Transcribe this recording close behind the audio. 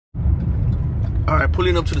All right,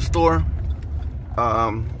 pulling up to the store.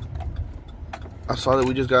 I saw that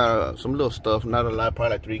we just got some little stuff, not a lot,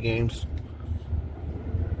 probably like 3 games.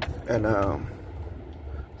 And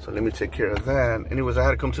so let me take care of that. Anyways, I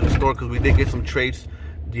had to come to the store because we did get some trades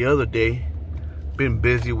the other day. Been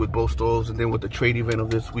busy with both stores and then with the trade event of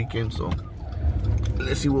this weekend. So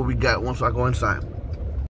let's see what we got once I go inside.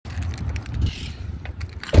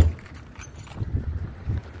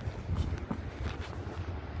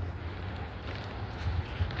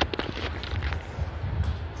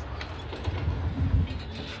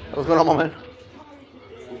 What's going on, my man?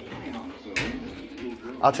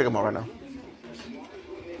 I'll check them out right now.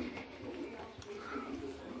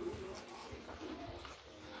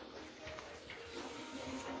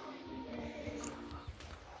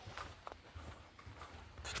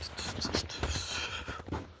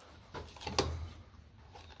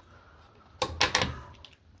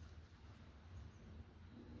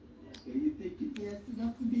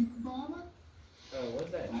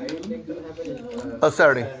 What's that? Trade thing gonna happen?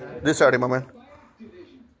 Saturday. This Saturday, my man.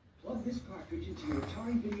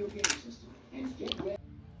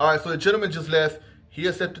 Alright, so the gentleman just left. He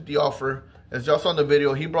accepted the offer. As y'all saw in the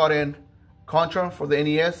video, he brought in Contra for the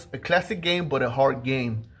NES. A classic game, but a hard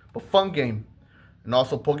game. But fun game. And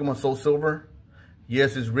also Pokemon Soul Silver.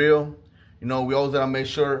 Yes, it's real. You know, we always gotta make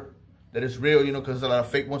sure that it's real, you know, because there's a lot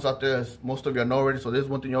of fake ones out there, as most of y'all know already. So this is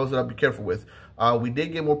one thing you always gotta be careful with. We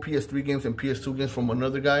did get more PS3 games and PS2 games from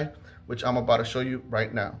another guy, which I'm about to show you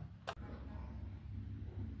right now.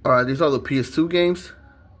 Alright, these are the PS2 games.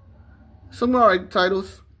 Some alright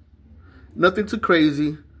titles. Nothing too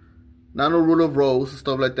crazy. Not no Rule of Rose and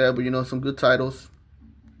stuff like that, but you know, some good titles.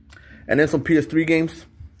 And then some PS3 games.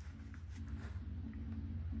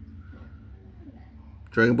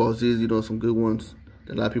 Dragon Ball Z, you know, some good ones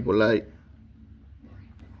that a lot of people like.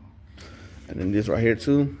 And then this right here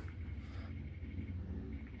too.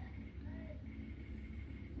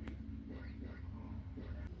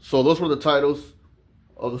 So those were the titles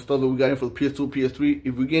of the stuff that we got in for the PS2, PS3.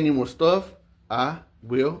 If we get any more stuff, I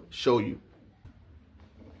will show you.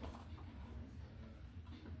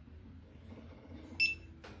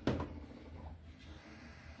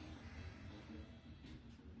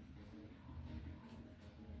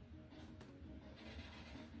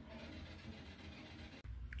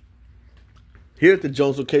 Here at the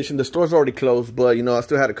Jones location, the store's already closed, but you know, I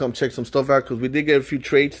still had to come check some stuff out because we did get a few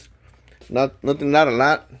trades. Not a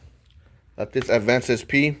lot. Got this Advanced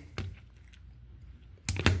SP.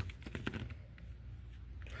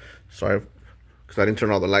 Sorry, because I didn't turn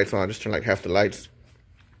all the lights on. I just turned like half the lights.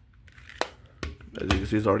 As you can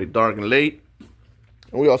see, it's already dark and late.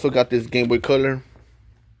 And we also got this Game Boy Color.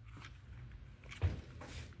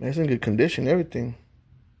 Man, it's in good condition, everything.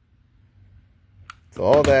 So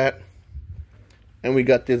all that. And we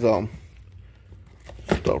got this stuff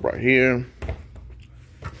right here.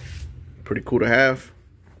 Pretty cool to have.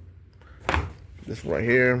 This right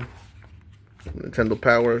here. Nintendo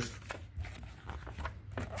Powers.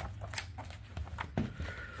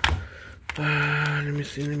 Let me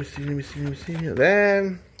see.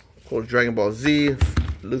 Then, of course, Dragon Ball Z.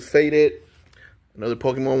 Looks faded. Another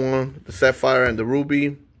Pokemon one. The Sapphire and the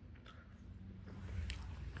Ruby.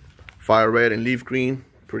 Fire Red and Leaf Green.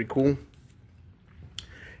 Pretty cool.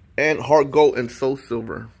 And Heart Gold and Soul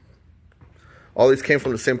Silver. All these came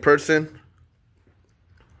from the same person.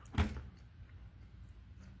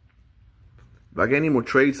 If I get any more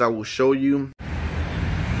trades, I will show you.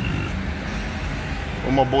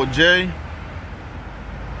 With my boy Jay.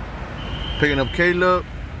 Picking up Caleb.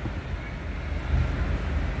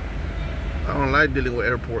 I don't like dealing with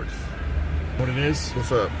airports. What it is?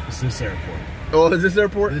 What's up? It's this airport. Oh, is this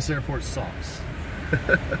airport? This airport sucks.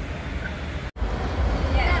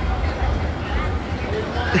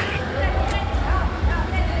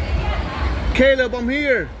 Caleb, I'm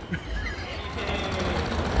here.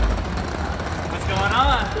 What's going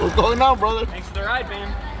on? What's going on, brother? Thanks for the ride,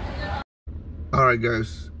 man. Alright,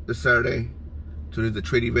 guys. It's Saturday. Today's the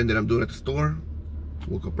trade event that I'm doing at the store.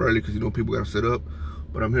 Woke up early because, you know, people got to set up.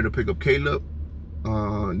 But I'm here to pick up Caleb.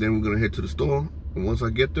 Then we're going to head to the store. And once I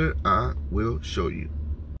get there, I will show you.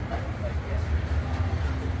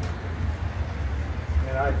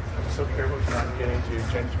 And I'm so careful to not get into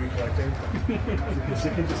Gen 3 collecting. Because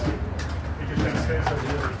you can just say so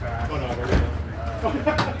really fast. Oh no, we're good.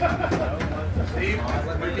 Steve,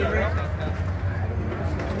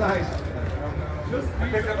 nice. I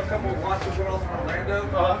picked up a couple of watches when I was from Orlando.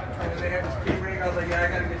 And then they had this key ring. I was like, yeah, I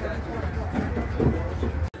got to get that too.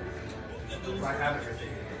 I have it.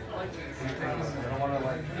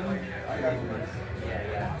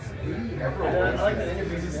 like the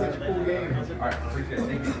interviews. It's such a cool game. Alright,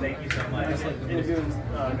 Thank you so much. interviewing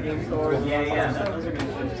game stores. Yeah. Those are going to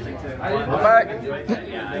be interesting too. We're back.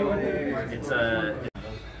 It's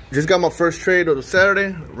Just got my first trade of the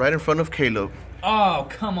Saturday right in front of Caleb. Oh,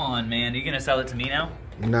 come on, man. Are you gonna sell it to me now?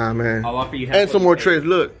 Nah, man. I'll offer you half. And some more trades.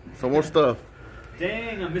 Look, some more stuff.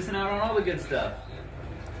 Dang, I'm missing out on all the good stuff.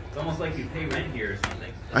 It's almost like you pay rent here or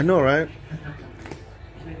something. I know, right?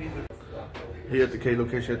 Here at the K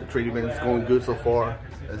location at the trade event, it's going good so far.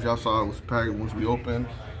 As y'all saw, it was packed once we opened.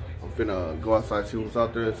 I'm finna go outside, see what's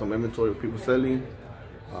out there. Some inventory of people selling.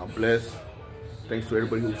 Blessed. Thanks to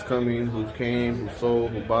everybody who's coming, who came, who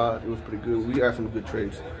sold, who bought. It was pretty good. We had some good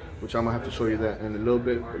trades, which I'm gonna have to show you that in a little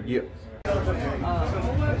bit. But yeah. I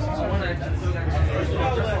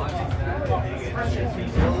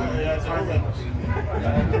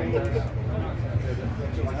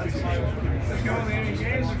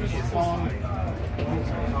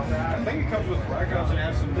think it comes with blackouts and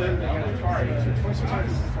has some good.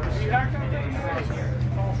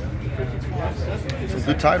 Some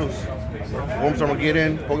good titles. Homes I'm gonna get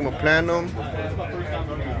in. Pokemon Platinum,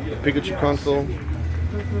 Pikachu console,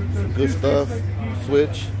 some good stuff.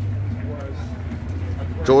 Switch.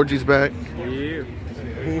 Georgie's back. Yeah.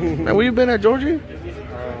 Man, where you been at, Georgie?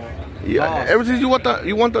 Yeah. Ever since you won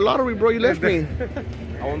the lottery, bro, you left me.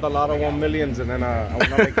 I won the lotto, won millions, and then I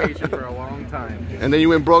went on vacation for a long time. And then you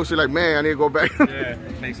went broke, so you're like, man, I need to go back. Yeah,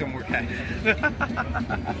 make some more cash.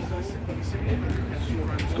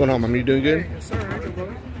 What's going on, man? You doing good? Yes, sir.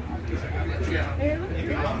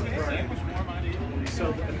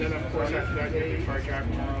 So, and then of course after that, you car drive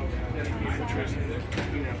tomorrow.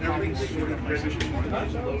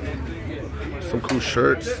 Some cool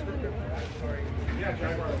shirts.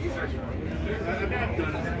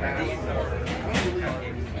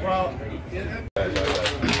 Well,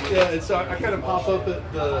 yeah, it's I kind of pop up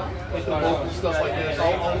at the local stuff like this.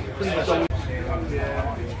 I'll pretty much always.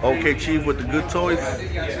 Okay, Chief with the good toys.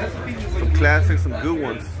 Some classics, some good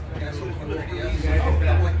ones.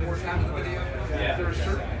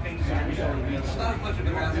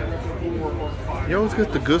 You always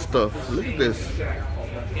get the good stuff. Look at this.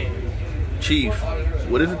 Chief,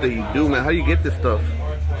 what is it that you do, man? How do you get this stuff?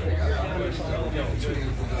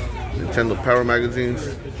 Nintendo Power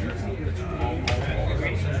magazines.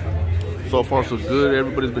 So far so good.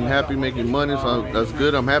 Everybody's been happy, making money, so that's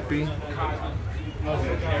good. I'm happy.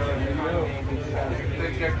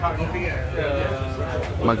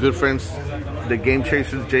 My good friends, the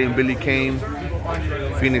Gamechasers, Jay and Billy came.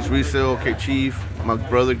 Phoenix Resale, okay, Chief. My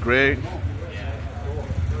brother Greg.